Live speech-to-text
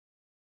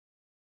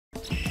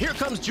Here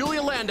comes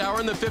Julia Landauer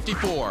in the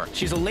 54.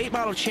 She's a late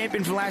model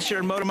champion from last year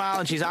in Motor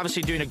Mile, and she's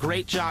obviously doing a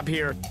great job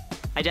here.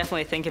 I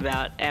definitely think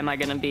about, am I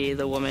going to be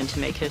the woman to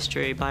make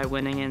history by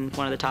winning in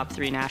one of the top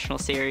 3 national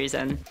series?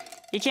 And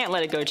you can't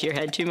let it go to your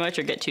head too much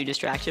or get too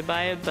distracted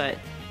by it, but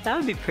that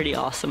would be pretty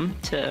awesome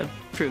to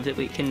prove that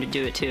we can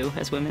do it too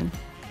as women.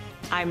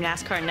 I'm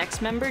NASCAR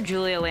Next member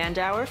Julia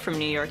Landauer from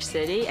New York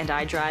City, and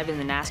I drive in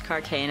the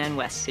NASCAR K&N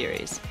West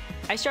Series.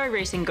 I started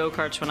racing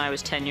go-karts when I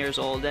was 10 years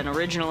old, and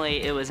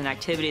originally it was an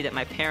activity that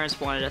my parents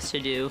wanted us to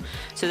do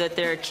so that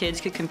their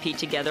kids could compete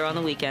together on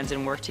the weekends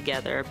and work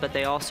together, but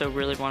they also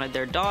really wanted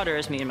their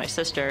daughters, me and my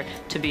sister,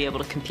 to be able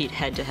to compete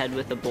head-to-head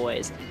with the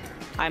boys.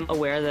 I'm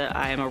aware that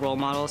I am a role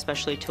model,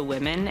 especially to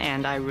women,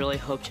 and I really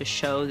hope to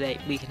show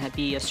that we can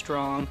be a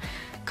strong,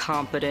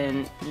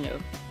 competent,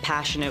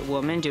 passionate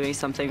woman doing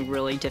something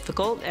really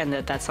difficult, and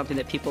that's something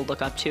that people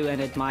look up to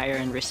and admire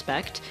and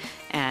respect.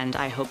 And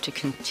I hope to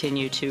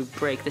continue to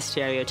break the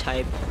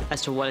stereotype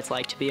as to what it's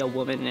like to be a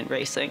woman in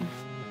racing.